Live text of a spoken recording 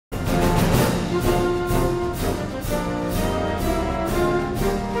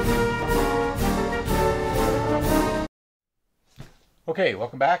Okay,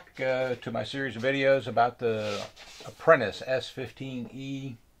 welcome back to my series of videos about the Apprentice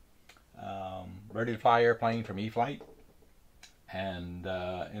S15E ready to fly airplane from E-Flite. And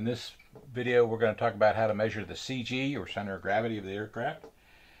in this video we're going to talk about how to measure the CG, or center of gravity, of the aircraft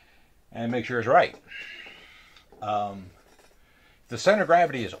and make sure it's right. If the center of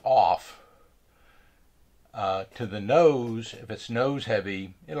gravity is off to the nose, if it's nose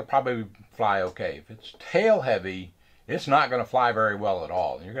heavy, it'll probably fly okay. If it's tail heavy, it's not going to fly very well at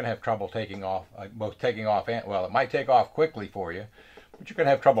all. You're going to have trouble taking off, both taking off and, well, it might take off quickly for you, but you're going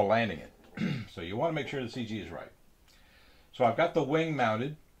to have trouble landing it. So you want to make sure the CG is right. So I've got the wing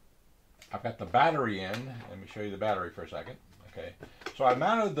mounted. I've got the battery in. Let me show you the battery for a second. Okay. So I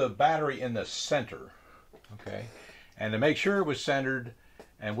mounted the battery in the center. Okay. And to make sure it was centered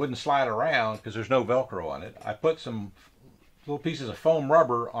and wouldn't slide around, because there's no Velcro on it, I put some little pieces of foam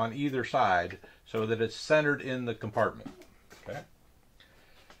rubber on either side so that it's centered in the compartment. Okay.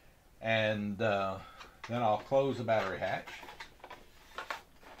 And then I'll close the battery hatch.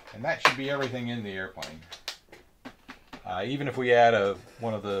 And that should be everything in the airplane. Even if we add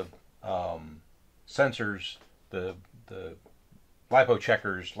one of the sensors, the LiPo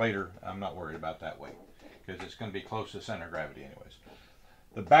checkers later, I'm not worried about that weight, because it's going to be close to the center of gravity anyways.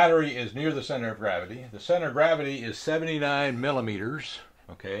 The battery is near the center of gravity. The center of gravity is 79 millimeters,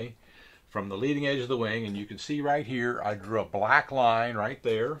 okay, from the leading edge of the wing. And you can see right here, I drew a black line right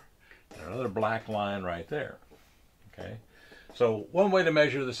there, and another black line right there, okay. So one way to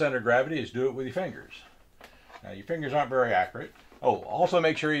measure the center of gravity is do it with your fingers. Now your fingers aren't very accurate. Oh, also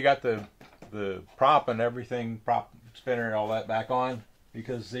make sure you got the prop and everything, prop spinner and all that back on,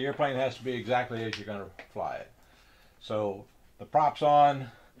 because the airplane has to be exactly as you're going to fly it. So the prop's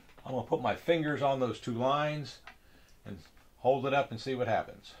on. I'm going to put my fingers on those two lines and hold it up and see what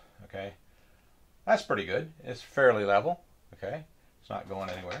happens. Okay, that's pretty good. It's fairly level. Okay, it's not going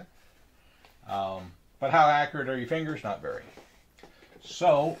anywhere. But how accurate are your fingers? Not very.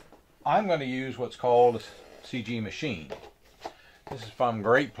 So I'm going to use what's called a CG machine. This is from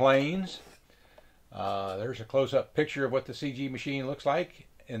Great Plains. There's a close-up picture of what the CG machine looks like.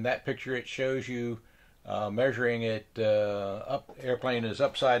 In that picture it shows you measuring it up. Airplane is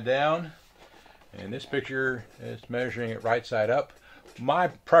upside down. In this picture it's measuring it right side up. My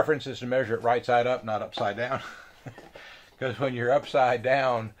preference is to measure it right side up, not upside down. Because when you're upside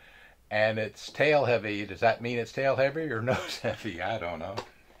down and it's tail heavy, does that mean it's tail heavy or nose heavy? I don't know.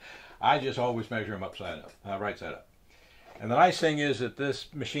 I just always measure them upside up, right side up. And the nice thing is that this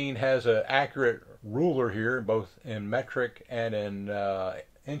machine has an accurate ruler here, both in metric and in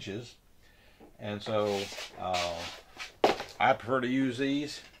inches. And so I prefer to use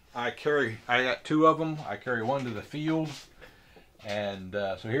these. I got two of them. I carry one to the field. And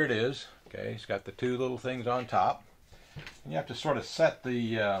so here it is. Okay, it's got the two little things on top. And you have to sort of set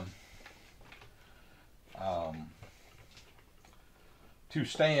the two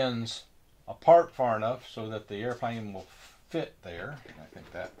stands apart far enough so that the airplane will fit there. I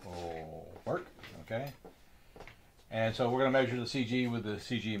think that will work. Okay. And so we're going to measure the CG with the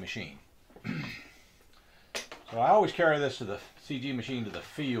CG machine. So I always carry this to the CG machine to the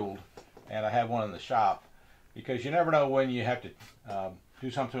field, and I have one in the shop, because you never know when you have to do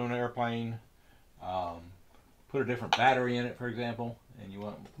something to an airplane, put a different battery in it, for example, and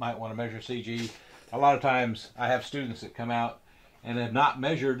you might want to measure CG. A lot of times I have students that come out and have not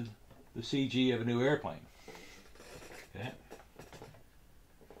measured the CG of a new airplane. Okay.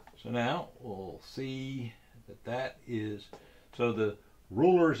 So now we'll see that is, so the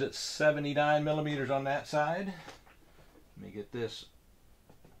ruler's at 79 millimeters on that side. Let me get this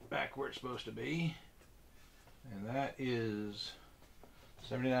back where it's supposed to be. And that is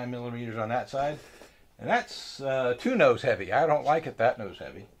 79 millimeters on that side. And that's too nose heavy. I don't like it that nose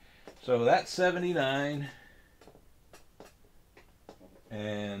heavy. So that's 79.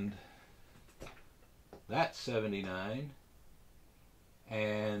 And that's 79.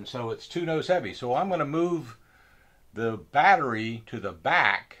 And so it's too nose heavy. So I'm going to move the battery to the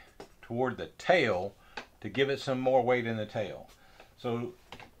back toward the tail to give it some more weight in the tail. So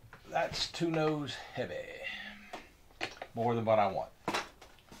that's too nose heavy. More than what I want.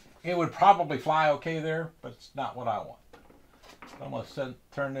 It would probably fly okay there, but it's not what I want. So I'm going to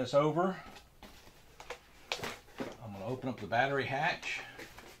turn this over. I'm going to open up the battery hatch.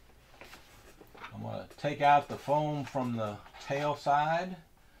 I'm going to take out the foam from the tail side,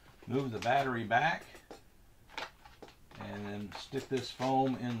 move the battery back, and then stick this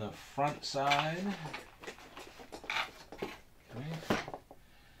foam in the front side. Okay.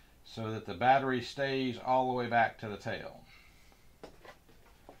 So that the battery stays all the way back to the tail.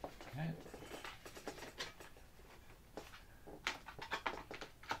 Okay.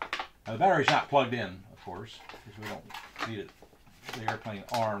 The battery's not plugged in, of course, because we don't need the airplane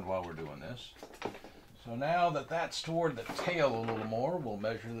armed while we're doing this. So now that that's toward the tail a little more, we'll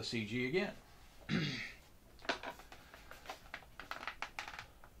measure the CG again.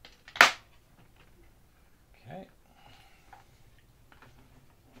 Okay.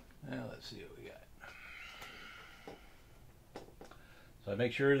 Now let's see what we got. So I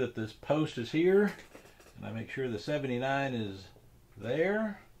make sure that this post is here, and I make sure the 79 is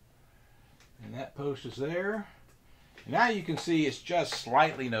there, and that post is there. And now you can see it's just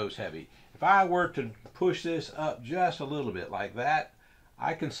slightly nose heavy. If I were to push this up just a little bit like that,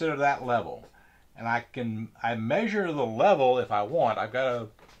 I consider that level. And I measure the level if I want. I've got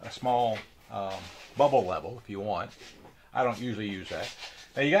a small bubble level if you want. I don't usually use that.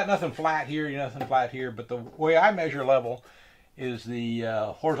 Now you got nothing flat here, you got nothing flat here, but the way I measure level is the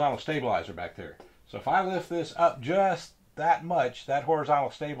horizontal stabilizer back there. So if I lift this up just that much, that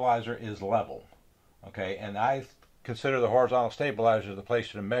horizontal stabilizer is level. Okay, and I consider the horizontal stabilizer the place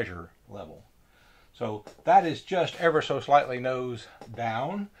to measure level. So that is just ever so slightly nose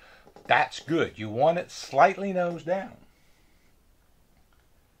down. That's good. You want it slightly nose down.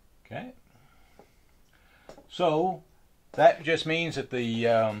 Okay. So that just means that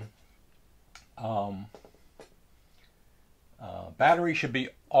the battery should be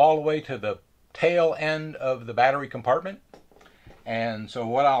all the way to the tail end of the battery compartment. And so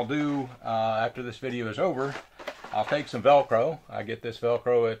what I'll do after this video is over, I'll take some Velcro. I get this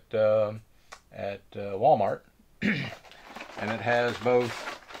Velcro at Walmart, and it has both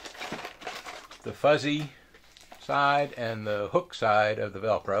the fuzzy side and the hook side of the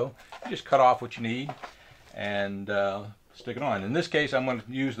Velcro. You just cut off what you need and stick it on. In this case, I'm going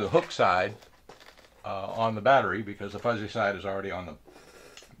to use the hook side on the battery because the fuzzy side is already on the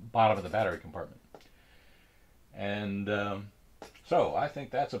bottom of the battery compartment. And so I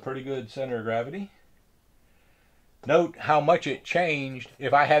think that's a pretty good center of gravity. Note how much it changed.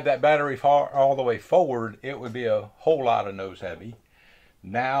 If I had that battery all the way forward, it would be a whole lot of nose heavy.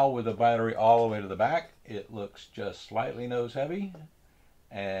 Now with the battery all the way to the back, it looks just slightly nose heavy,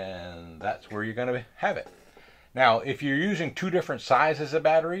 and that's where you're going to have it. Now if you're using two different sizes of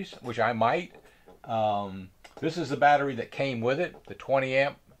batteries, which I might, this is the battery that came with it, the 20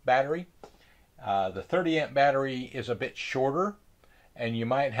 amp battery. The 30 amp battery is a bit shorter, and you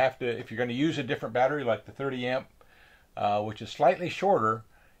might have to, if you're going to use a different battery like the 30 amp, which is slightly shorter,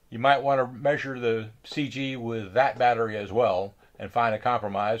 you might want to measure the CG with that battery as well and find a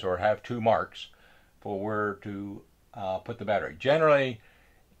compromise or have two marks for where to put the battery. Generally,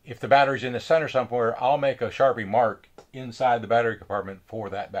 if the battery's in the center somewhere, I'll make a Sharpie mark inside the battery compartment for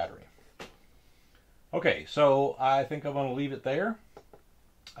that battery. Okay, so I think I'm going to leave it there.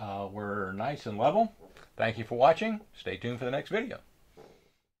 We're nice and level. Thank you for watching. Stay tuned for the next video.